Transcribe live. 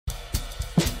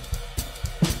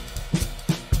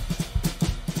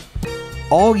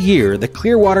All year, the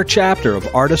Clearwater chapter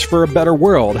of Artists for a Better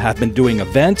World have been doing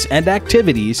events and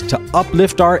activities to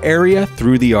uplift our area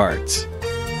through the arts.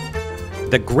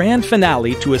 The grand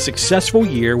finale to a successful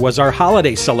year was our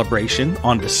holiday celebration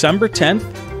on December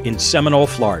 10th in Seminole,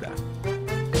 Florida.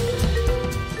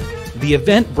 The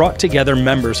event brought together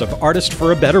members of Artists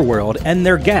for a Better World and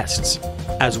their guests,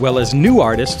 as well as new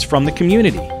artists from the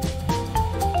community.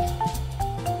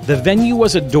 The venue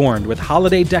was adorned with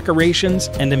holiday decorations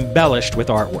and embellished with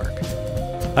artwork.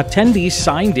 Attendees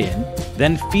signed in,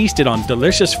 then feasted on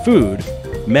delicious food,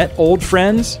 met old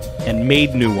friends, and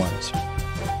made new ones.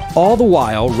 All the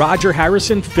while, Roger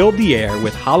Harrison filled the air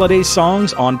with holiday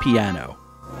songs on piano.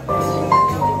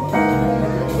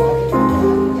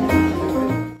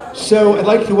 So I'd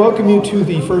like to welcome you to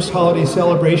the first holiday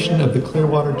celebration of the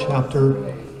Clearwater chapter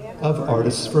of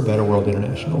Artists for a Better World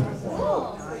International.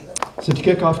 So to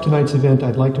kick off tonight's event,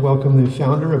 I'd like to welcome the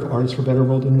founder of Artists for a Better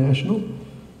World International,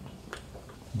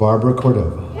 Barbara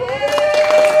Cordova.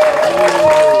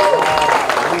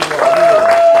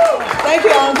 Thank you,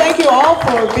 Alan. Thank you all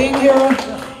for being here.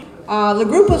 The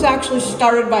group was actually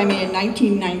started by me in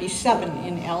 1997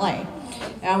 in LA.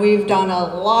 And we've done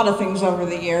a lot of things over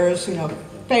the years,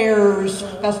 fairs,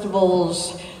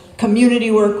 festivals,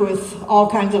 community work with all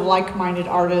kinds of like-minded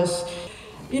artists.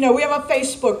 We have a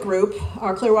Facebook group,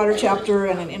 our Clearwater chapter,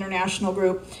 and an international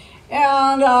group.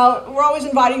 And we're always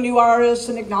inviting new artists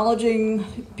and acknowledging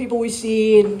people we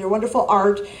see and their wonderful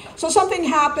art. So something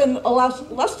happened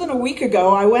less than a week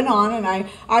ago. I went on and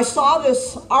I saw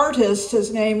this artist.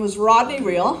 His name was Rodney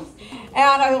Reel.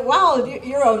 And I thought, wow,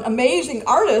 you're an amazing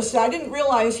artist. I didn't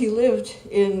realize he lived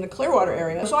in the Clearwater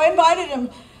area. So I invited him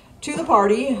to the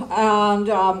party, and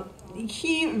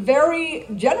he very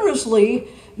generously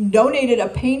donated a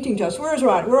painting to us. Where's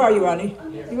Rodney? Where are you, Rodney?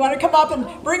 You want to come up and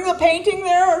bring the painting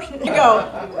there? Here you go.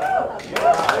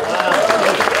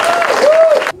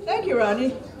 Thank you,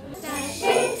 Rodney.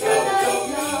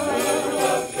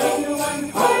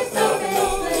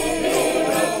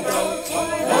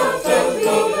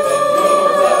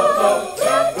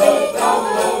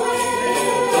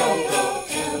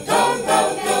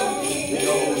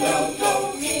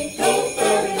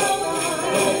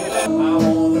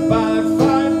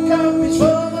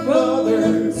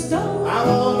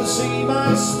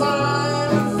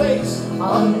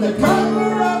 On the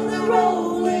cover of the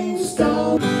Rolling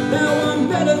Stone. Now I'm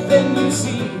better than you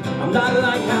see. I'm not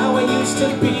like how I used to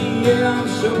be. Yeah, I'm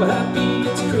so happy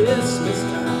it's Christmas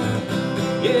time.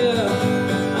 Yeah,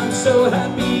 I'm so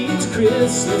happy it's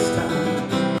Christmas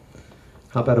time.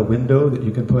 How about a window that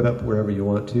you can put up wherever you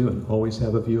want to and always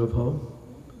have a view of home?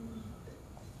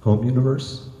 Home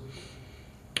universe?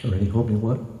 Or any home you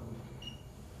want?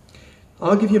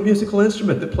 I'll give you a musical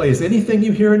instrument that plays anything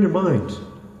you hear in your mind.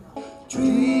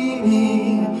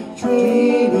 Dreaming,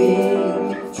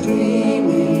 dreaming,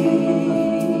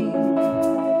 dreaming,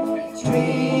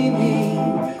 dreaming,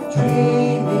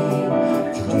 dreaming,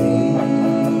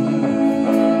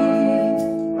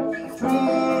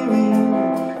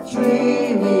 dreaming,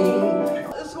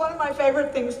 dreaming. This is one of my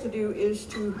favorite things to do, is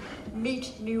to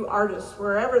meet new artists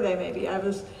wherever they may be. I have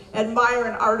this Admire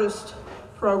an Artist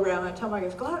program. I tell my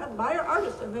guys, go out and admire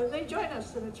artists, and then they join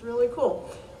us, and it's really cool.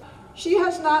 She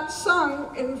has not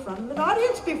sung in front of an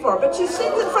audience before, but she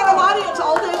sings in front of audience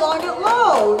all day long at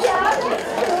Lowe's.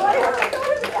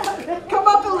 Come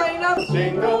up, Elena.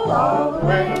 Jingle all the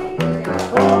way.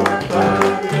 Oh, my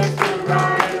God, it's the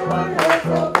ride of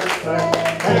wonderful sleigh.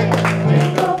 Hey,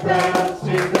 jingle bells,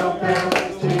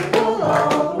 jingle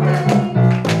all the way.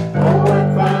 Oh, what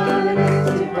fun it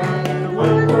is to ride in a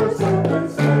one-horse open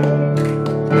sleigh.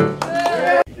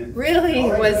 Really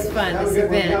was fun, this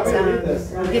event.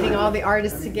 Getting all the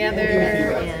artists together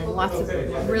and lots of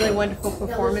really wonderful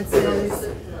performances.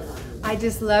 I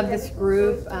just love this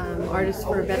group, Artists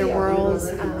for a Better World.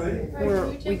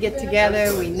 We get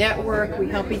together, we network, we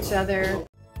help each other.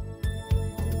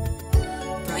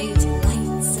 Bright